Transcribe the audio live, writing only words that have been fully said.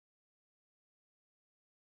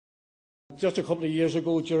just a couple of years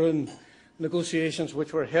ago, during negotiations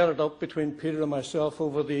which were headed up between Peter and myself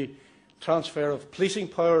over the transfer of policing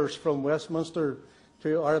powers from Westminster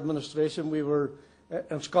to our administration, we were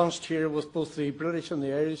ensconced here with both the British and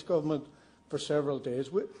the Irish government for several days.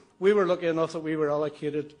 We were lucky enough that we were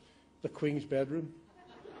allocated the Queen's bedroom.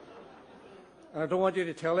 And I don't want you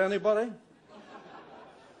to tell anybody,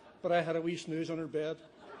 but I had a wee snooze on her bed.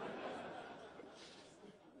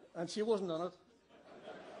 And she wasn't on it.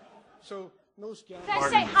 So, no scandal. Can I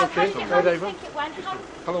say, how do you think it went?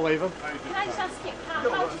 Hello, Ivan. Can I just ask you,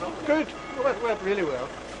 how did you think Good. It went really well.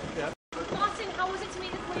 Yeah. Martin, how was it to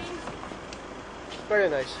meet the Queen? Very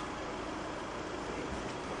nice.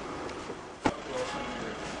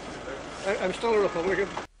 I'm still a Republican.